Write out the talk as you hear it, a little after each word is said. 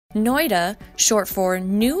Noida, short for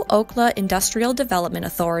New Okhla Industrial Development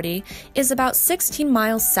Authority, is about 16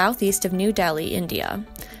 miles southeast of New Delhi, India.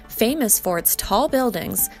 Famous for its tall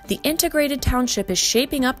buildings, the integrated township is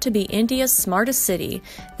shaping up to be India's smartest city,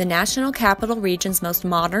 the National Capital Region's most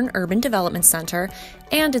modern urban development center,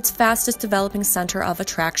 and its fastest developing center of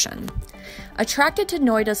attraction. Attracted to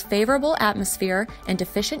Noida's favorable atmosphere and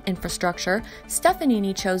efficient infrastructure,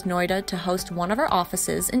 Stefanini chose Noida to host one of our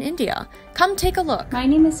offices in India. Come take a look. My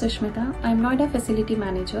name is Sushmita. I'm Noida Facility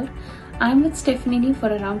Manager. I'm with Stefanini for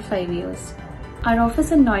around 5 years. Our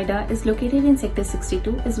office in Noida is located in Sector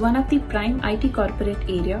 62, is one of the prime IT corporate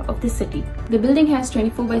area of the city. The building has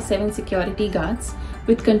 24/7 security guards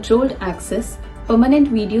with controlled access, permanent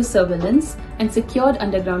video surveillance and secured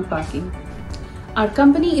underground parking. Our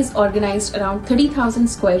company is organized around 30,000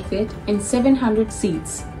 square feet and 700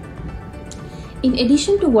 seats. In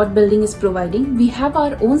addition to what building is providing, we have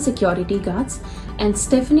our own security guards and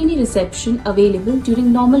Stefanini reception available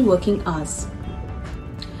during normal working hours.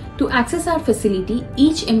 To access our facility,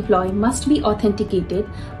 each employee must be authenticated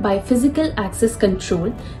by physical access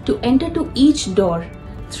control to enter to each door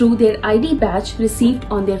through their ID badge received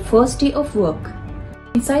on their first day of work.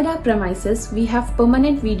 Inside our premises, we have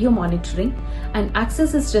permanent video monitoring and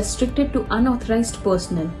access is restricted to unauthorized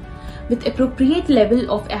personnel. With appropriate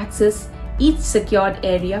level of access, each secured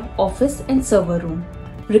area, office and server room.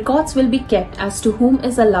 Records will be kept as to whom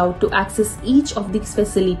is allowed to access each of these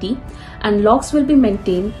facility and logs will be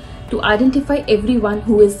maintained to identify everyone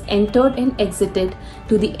who is entered and exited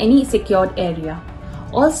to any secured area.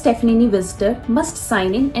 All Stefanini visitors must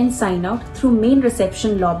sign in and sign out through main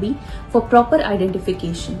reception lobby for proper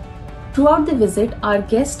identification. Throughout the visit, our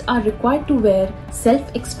guests are required to wear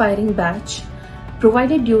self-expiring badge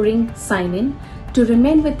provided during sign-in to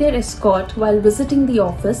remain with their escort while visiting the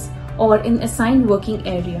office or in assigned working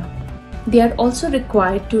area. They are also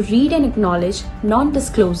required to read and acknowledge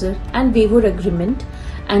non-disclosure and waiver agreement,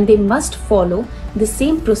 and they must follow the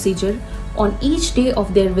same procedure on each day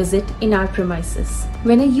of their visit in our premises.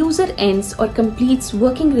 When a user ends or completes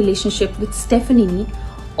working relationship with Stefanini,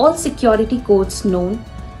 all security codes known,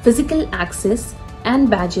 physical access and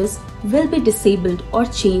badges will be disabled or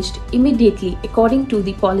changed immediately according to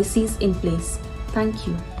the policies in place. Thank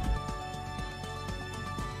you.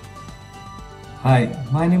 Hi,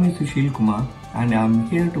 my name is Sushil Kumar and I am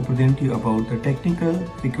here to present you about the technical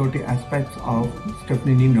security aspects of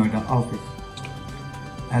Stefanini Noida office.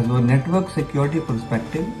 As our network security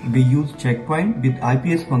perspective, we use checkpoint with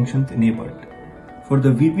IPS functions enabled. For the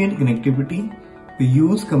VPN connectivity, we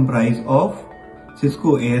use comprise of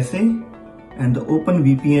Cisco ASA and the Open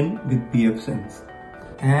VPN with pfSense.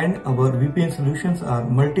 And our VPN solutions are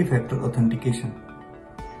multi-factor authentication.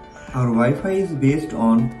 Our Wi-Fi is based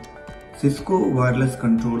on Cisco wireless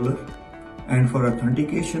controller, and for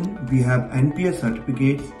authentication we have NPS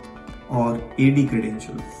certificates or AD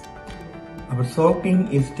credentials. Our SOC team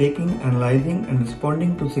is taking, analyzing and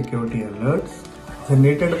responding to security alerts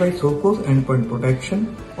generated by Sophos Endpoint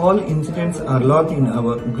Protection. All incidents are logged in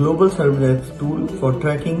our global service tool for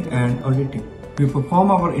tracking and auditing. We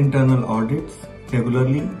perform our internal audits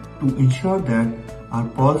regularly to ensure that our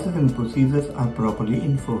policies and procedures are properly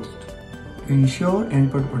enforced. To ensure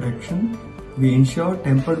endpoint protection, we ensure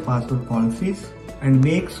tempered password policies and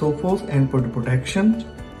make Sophos Endpoint Protection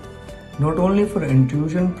not only for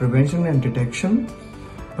intrusion prevention and detection,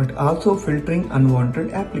 but also filtering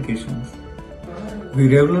unwanted applications. We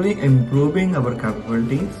regularly improving our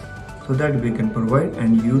capabilities so that we can provide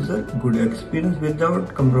end user good experience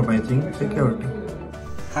without compromising security.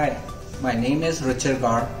 Hi, my name is Ruchir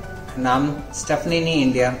Gaur and I'm Stefanini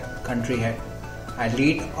India country head. I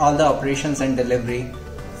lead all the operations and delivery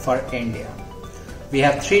for India. We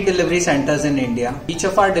have 3 delivery centers in India. Each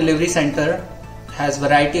of our delivery center has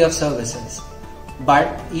variety of services,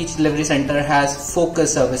 but each delivery center has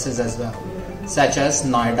focus services as well, such as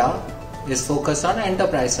Noida is focused on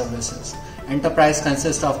enterprise services. Enterprise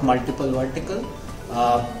consists of multiple vertical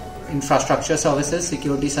infrastructure services,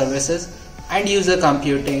 security services and user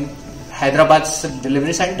computing. Hyderabad's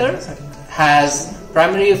delivery center has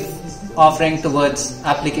primary offering towards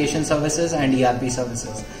application services and ERP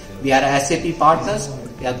services. We are SAP partners,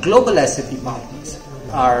 we are global SAP partners.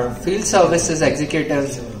 Our field services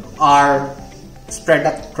executives are spread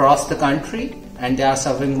across the country and they are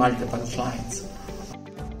serving multiple clients.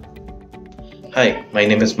 Hi, my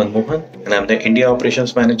name is Manmohan and I'm the India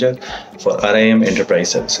Operations Manager for RIM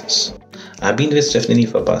Enterprise Services. I've been with Stefanini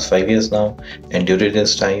for past 5 years now, and during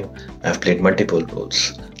this time, I've played multiple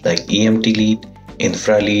roles like EMT lead,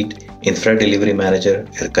 infra delivery manager,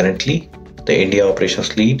 and currently the India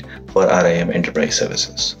Operations lead for RIM Enterprise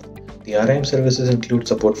Services. The RIM services include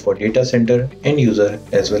support for data center, end user,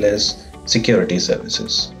 as well as security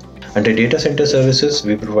services. Under data center services,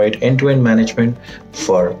 we provide end-to-end management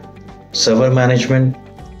for server management,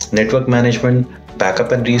 network management,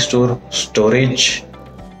 backup and restore, storage,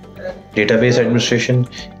 database administration,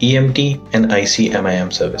 EMT, and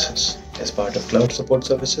ICMIM services. As part of cloud support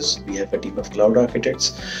services, we have a team of cloud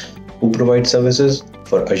architects who provide services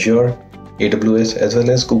for Azure, AWS, as well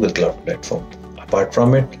as Google Cloud Platform. Apart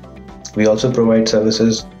from it, we also provide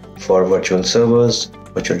services for virtual servers,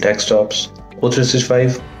 virtual desktops,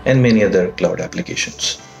 O365, and many other cloud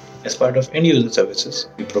applications. As part of end user services,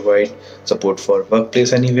 we provide support for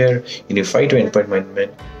Workplace Anywhere, Unified to Endpoint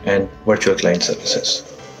Management, and virtual client services.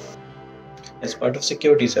 As part of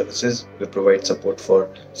security services, we provide support for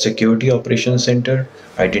Security Operations Center,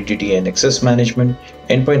 Identity and Access Management,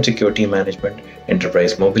 Endpoint Security Management,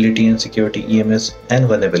 Enterprise Mobility and Security EMS, and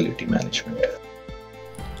Vulnerability Management.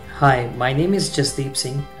 Hi, my name is Jasdeep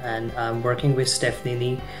Singh and I'm working with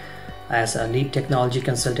Stefanini as a lead technology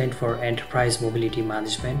consultant for Enterprise Mobility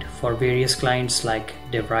Management for various clients like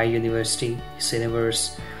DeVry University,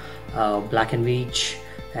 Cineverse, Black & Veatch,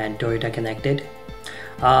 and Toyota Connected.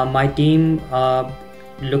 My team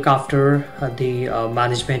look after the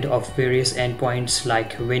management of various endpoints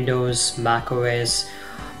like Windows, Mac OS,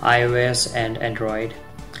 iOS, and Android.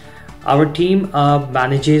 Our team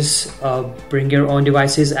manages bring your own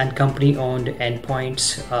devices and company owned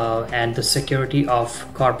endpoints and the security of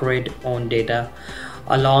corporate owned data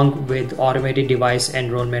along with automated device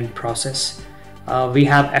enrollment process. We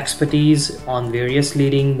have expertise on various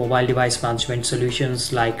leading mobile device management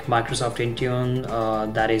solutions like Microsoft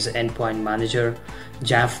Intune, that is Endpoint Manager,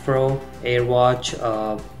 Jamf Pro, AirWatch,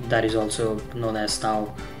 that is also known as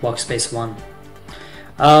now Workspace ONE.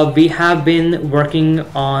 We have been working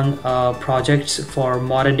on projects for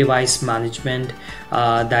modern device management,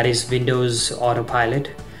 that is Windows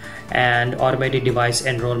Autopilot, and automated device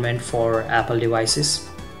enrollment for Apple devices.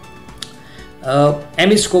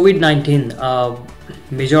 Amidst COVID-19,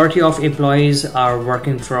 majority of employees are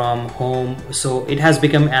working from home, so it has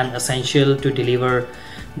become an essential to deliver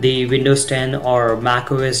the Windows 10 or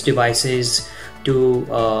Mac OS devices to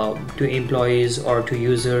employees or to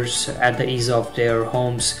users at the ease of their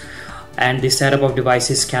homes, and the setup of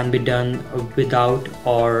devices can be done without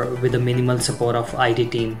or with the minimal support of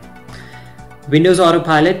IT team. Windows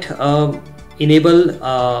Autopilot enable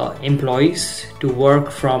employees to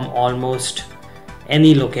work from almost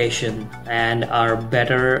any location and are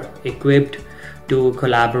better equipped to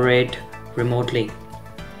collaborate remotely.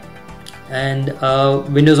 And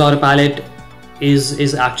Windows Autopilot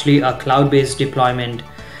is actually a cloud-based deployment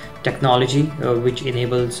technology which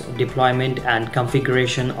enables deployment and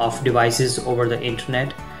configuration of devices over the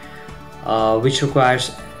internet, which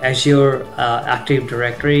requires Azure Active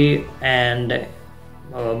Directory and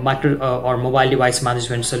mobile device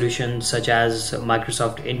management solutions such as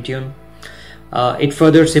Microsoft Intune. It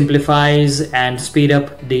further simplifies and speed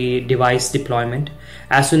up the device deployment.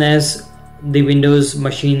 As soon as the Windows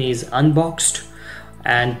machine is unboxed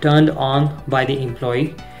and turned on by the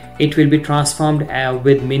employee, it will be transformed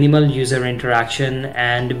with minimal user interaction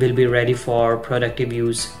and will be ready for productive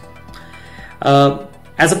use.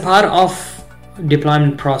 As a part of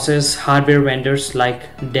deployment process, hardware vendors like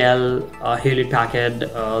Dell, Hewlett-Packard,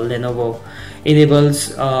 Lenovo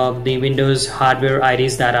enables the Windows hardware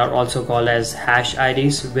IDs that are also called as hash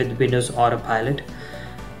IDs with Windows Autopilot.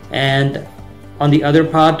 And on the other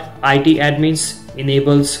part, IT admins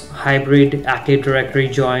enables hybrid Active Directory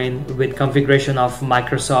join with configuration of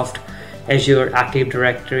Microsoft Azure Active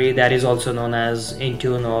Directory, that is also known as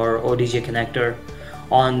Intune or ODJ connector,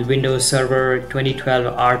 on Windows Server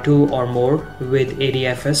 2012 R2 or more with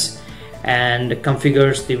ADFS, and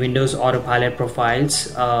configures the Windows Autopilot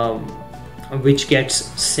profiles which gets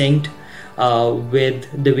synced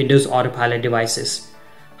with the Windows Autopilot devices.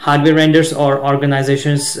 Hardware vendors or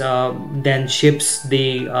organizations then ships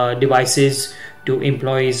the devices to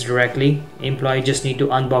employees directly. Employee just need to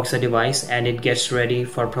unbox a device and it gets ready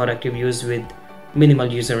for productive use with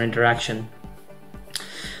minimal user interaction.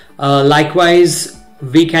 Likewise,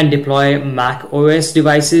 we can deploy Mac OS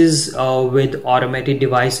devices with automated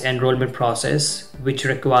device enrollment process, which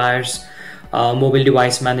requires mobile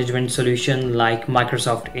device management solution like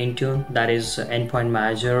Microsoft Intune, that is Endpoint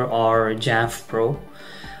Manager, or Jamf Pro,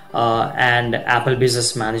 and Apple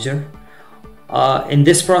Business Manager. In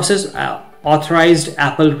this process, authorized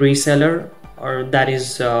Apple reseller, or that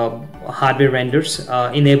is hardware vendors,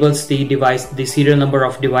 enables the serial number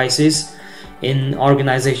of devices in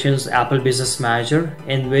organization's Apple Business Manager,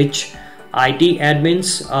 in which IT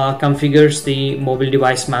admins configures the mobile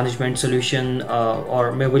device management solution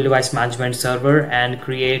or mobile device management server and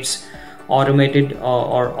creates automated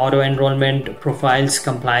or auto enrollment profiles,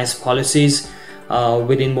 compliance policies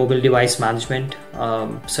within mobile device management,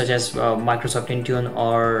 such as Microsoft Intune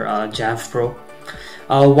or Jav Pro.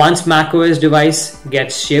 Once macOS device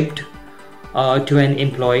gets shipped to an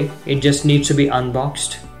employee, it just needs to be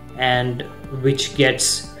unboxed, and which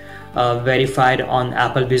gets verified on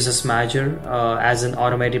Apple Business Manager as an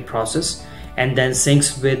automated process, and then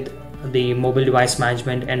syncs with the mobile device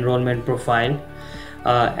management enrollment profile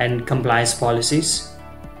and compliance policies,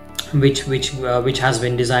 which has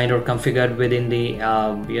been designed or configured within the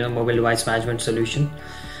mobile device management solution.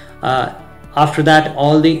 After that,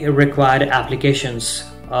 all the required applications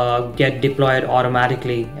get deployed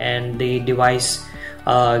automatically, and the device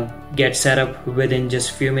gets set up within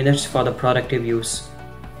just few minutes for the productive use.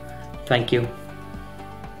 Thank you.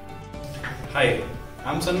 Hi,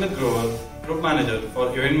 I'm Sanmit Grover, Group Manager for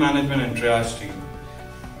Event Management and Triage team.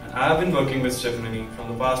 And I have been working with Stefanini from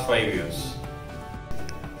the past 5 years.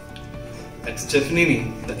 At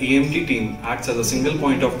Stefanini, the EMT team acts as a single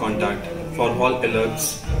point of contact for all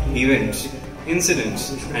alerts, events,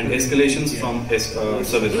 incidents and escalations from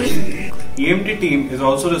services. EMT team is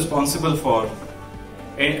also responsible for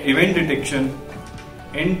event detection,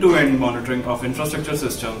 end-to-end monitoring of infrastructure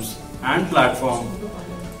systems and platform,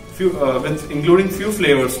 including few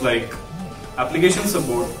flavors like application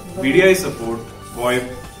support, VDI support,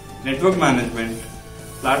 VoIP, network management,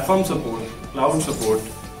 platform support, cloud support,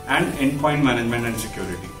 and endpoint management and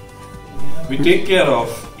security. We take care of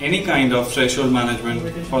any kind of threshold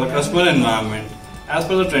management for the customer environment as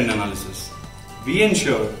per the trend analysis. We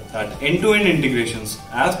ensure that end-to-end integrations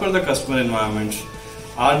as per the customer environments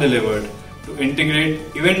are delivered to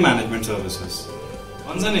integrate event management services.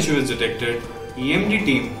 Once an issue is detected, EMT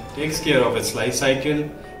team takes care of its life cycle,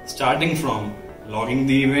 starting from logging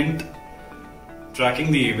the event,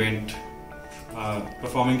 tracking the event,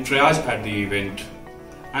 performing triage at the event,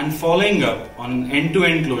 and following up on an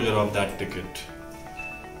end-to-end closure of that ticket.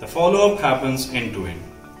 The follow-up happens end-to-end.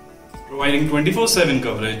 Providing 24/7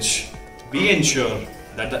 coverage, we ensure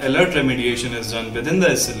that the alert remediation is done within the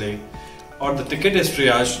SLA or the ticket is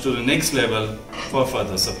triaged to the next level for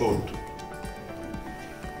further support.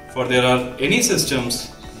 For there are any systems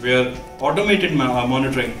where automated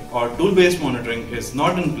monitoring or tool-based monitoring is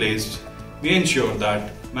not in place, we ensure that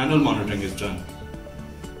manual monitoring is done.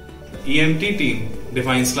 The EMT team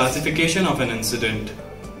defines classification of an incident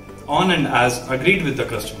on and as agreed with the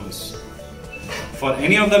customers. For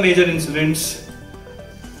any of the major incidents,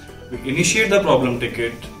 we initiate the problem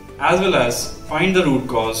ticket as well as find the root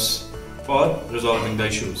cause for resolving the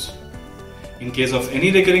issues. In case of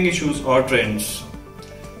any recurring issues or trends,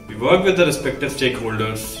 we work with the respective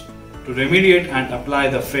stakeholders to remediate and apply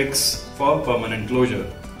the fix for permanent closure.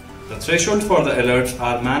 The thresholds for the alerts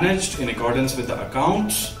are managed in accordance with the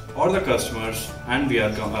accounts or the customers, and we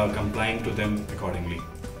are complying to them accordingly.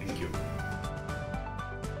 Thank you.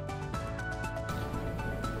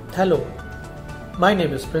 Hello, my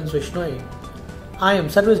name is Prince Vishnoi. I am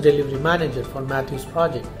Service Delivery Manager for Matthews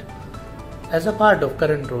Project. As a part of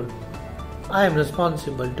current role, I am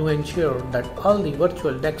responsible to ensure that all the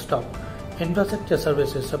virtual desktop infrastructure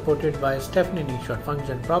services supported by Stefanini should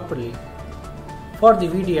function properly. For the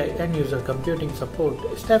VDI end user computing support,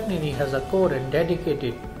 Stefanini has a core and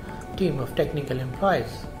dedicated team of technical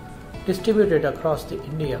employees distributed across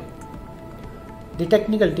India. The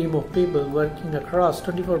technical team of people working across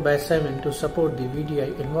 24/7 to support the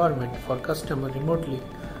VDI environment for customers remotely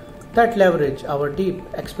that leverage our deep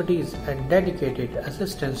expertise and dedicated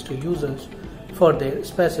assistance to users for their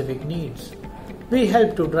specific needs. We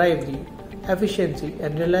help to drive the efficiency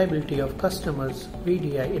and reliability of customers'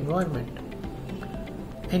 VDI environment.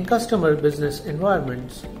 In customer business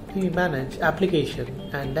environments, we manage application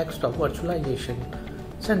and desktop virtualization,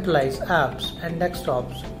 centralize apps and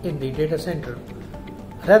desktops in the data center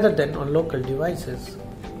rather than on local devices.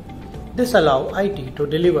 This allows IT to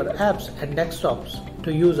deliver apps and desktops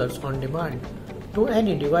to users on demand to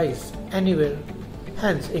any device, anywhere,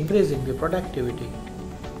 hence increasing the productivity.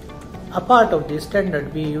 A part of the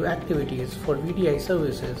standard BAU activities for VDI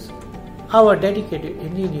services, our dedicated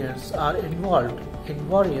engineers are involved in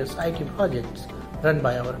various IT projects run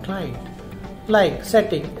by our client, like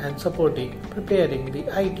setting and supporting, preparing the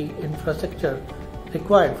IT infrastructure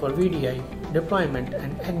required for VDI deployment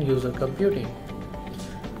and end-user computing.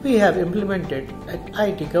 We have implemented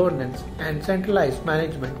IT governance and centralized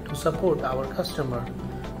management to support our customer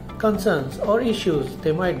concerns or issues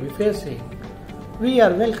they might be facing. We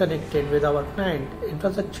are well connected with our client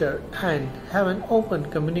infrastructure and have an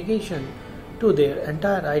open communication to their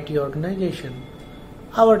entire IT organization.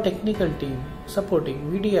 Our technical team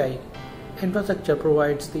supporting VDI infrastructure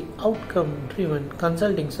provides the outcome-driven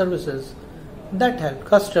consulting services that help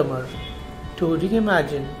customers to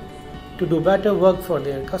reimagine, to do better work for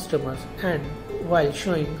their customers, and while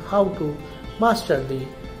showing how to master the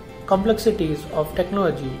complexities of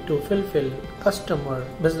technology to fulfill customer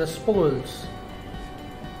business goals.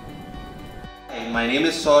 My name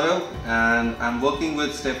is Saurav and I'm working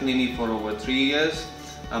with Stefanini for over 3 years.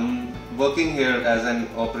 I'm working here as an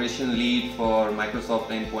operation lead for Microsoft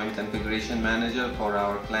Endpoint Configuration Manager for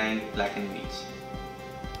our client Black & Veatch.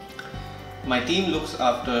 My team looks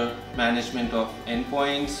after management of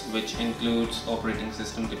endpoints, which includes operating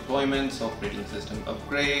system deployments, operating system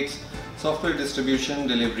upgrades, software distribution,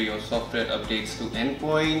 delivery of software updates to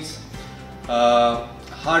endpoints,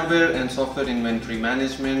 hardware and software inventory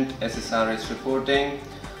management, SSRS reporting.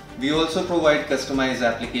 We also provide customized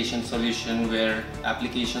application solution where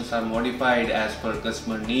applications are modified as per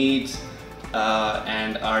customer needs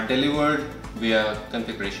and are delivered via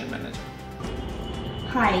configuration manager.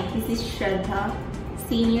 Hi, this is Shraddha,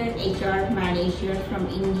 Senior HR Manager from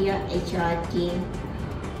India HR team.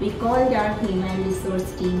 We called our human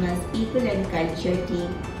resource team as People and Culture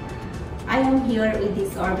team. I am here with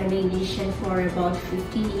this organization for about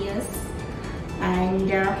 15 years and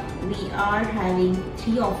we are having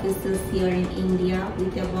 3 offices here in India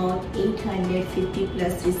with about 850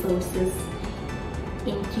 plus resources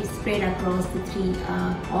spread across the 3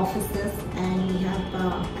 offices, and we have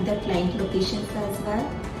other client locations as well.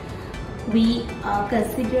 We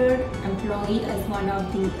consider employee as one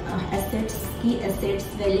of the key assets,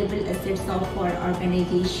 valuable assets of our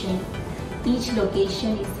organization. Each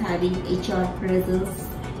location is having HR presence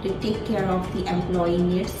to take care of the employee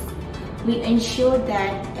needs. We ensure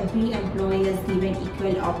that every employee is given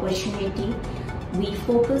equal opportunity. We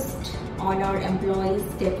focused on our employees'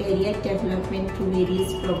 career development through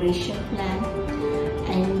various progression plans,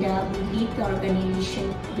 and we lead the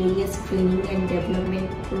organization various training and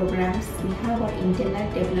development programs. We have our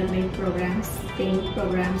internal development programs, training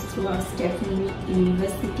programs through our Stefanini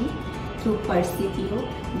University, through Persipio,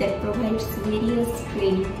 that provides various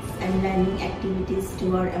trainings and learning activities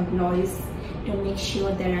to our employees to make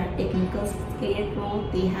sure there are technical career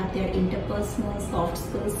growth, they have their interpersonal soft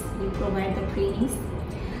skills. We provide the trainings.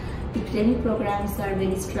 The training programs are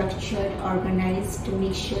very structured, organized to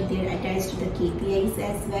make sure they are attached to the KPIs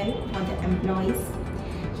as well for the employees.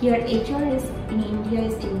 Here HR in India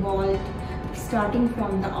is involved starting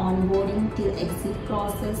from the onboarding till exit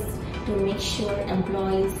process to make sure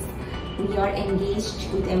we are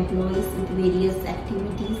engaged with employees with various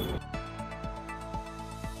activities.